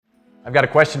I've got a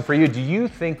question for you. Do you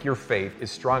think your faith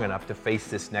is strong enough to face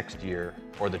this next year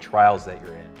or the trials that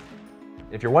you're in?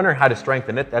 If you're wondering how to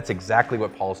strengthen it, that's exactly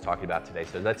what Paul is talking about today.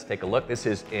 So let's take a look. This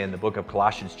is in the book of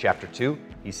Colossians chapter 2.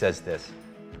 He says this: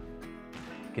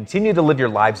 continue to live your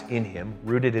lives in Him,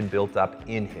 rooted and built up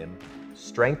in Him,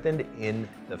 strengthened in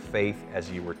the faith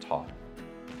as you were taught.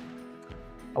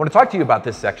 I want to talk to you about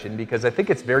this section because I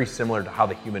think it's very similar to how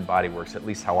the human body works, at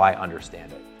least how I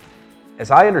understand it. As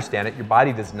I understand it, your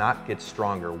body does not get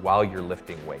stronger while you're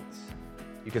lifting weights.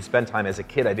 You can spend time, as a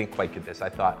kid, I didn't quite get this. I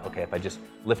thought, okay, if I just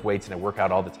lift weights and I work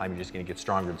out all the time, you're just going to get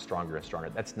stronger and stronger and stronger.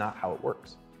 That's not how it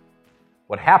works.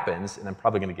 What happens, and I'm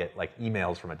probably going to get like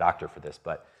emails from a doctor for this,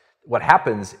 but what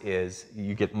happens is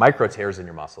you get micro tears in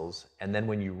your muscles, and then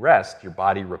when you rest, your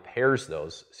body repairs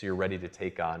those so you're ready to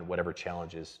take on whatever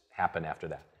challenges happen after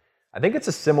that. I think it's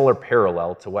a similar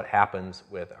parallel to what happens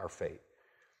with our faith.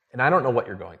 And I don't know what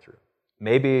you're going through.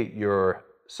 Maybe you're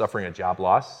suffering a job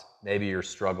loss. Maybe you're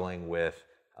struggling with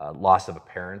loss of a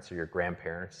parent or your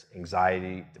grandparents,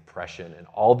 anxiety, depression, and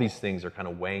all these things are kind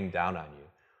of weighing down on you.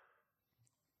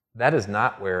 That is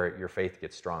not where your faith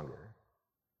gets stronger.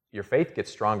 Your faith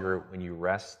gets stronger when you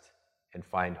rest and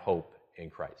find hope in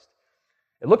Christ.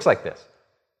 It looks like this.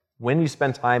 When you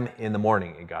spend time in the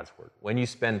morning in God's Word, when you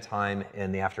spend time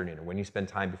in the afternoon, or when you spend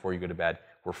time before you go to bed,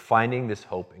 we're finding this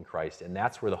hope in Christ, and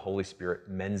that's where the Holy Spirit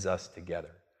mends us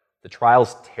together. The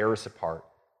trials tear us apart,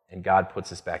 and God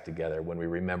puts us back together when we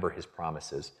remember His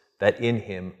promises, that in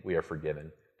Him we are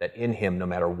forgiven, that in Him, no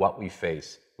matter what we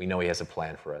face, we know He has a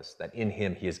plan for us, that in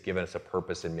Him He has given us a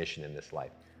purpose and mission in this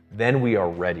life. Then we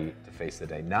are ready to face the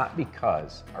day, not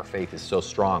because our faith is so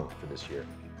strong for this year,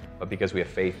 but because we have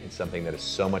faith in something that is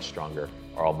so much stronger,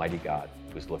 our Almighty God,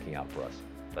 who is looking out for us.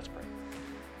 Let's pray.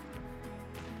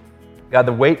 God,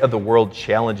 the weight of the world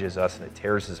challenges us and it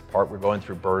tears us apart. We're going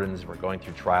through burdens, we're going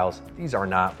through trials. These are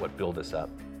not what build us up.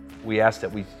 We ask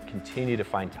that we continue to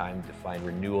find time to find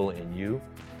renewal in You,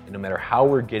 and no matter how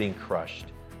we're getting crushed,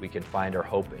 we can find our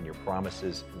hope in Your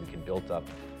promises, and we can build up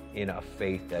in a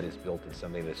faith that is built in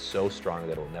something that's so strong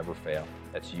that it will never fail.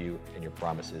 That's You and Your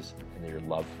promises and Your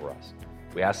love for us.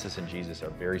 We ask this in Jesus, our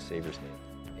very Savior's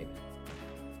name. Amen.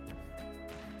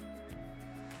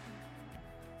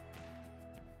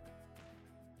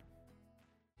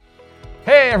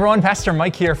 Hey everyone, Pastor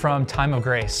Mike here from Time of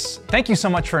Grace. Thank you so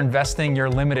much for investing your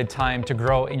limited time to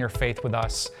grow in your faith with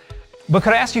us. But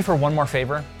could I ask you for one more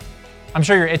favor? I'm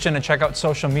sure you're itching to check out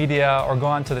social media or go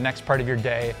on to the next part of your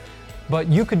day, but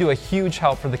you could do a huge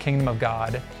help for the kingdom of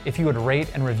God if you would rate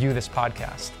and review this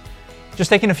podcast. Just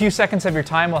taking a few seconds of your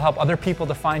time will help other people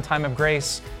to find Time of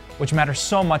Grace, which matters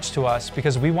so much to us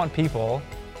because we want people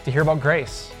to hear about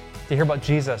grace, to hear about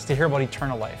Jesus, to hear about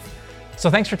eternal life. So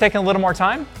thanks for taking a little more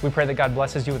time. We pray that God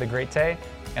blesses you with a great day,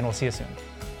 and we'll see you soon.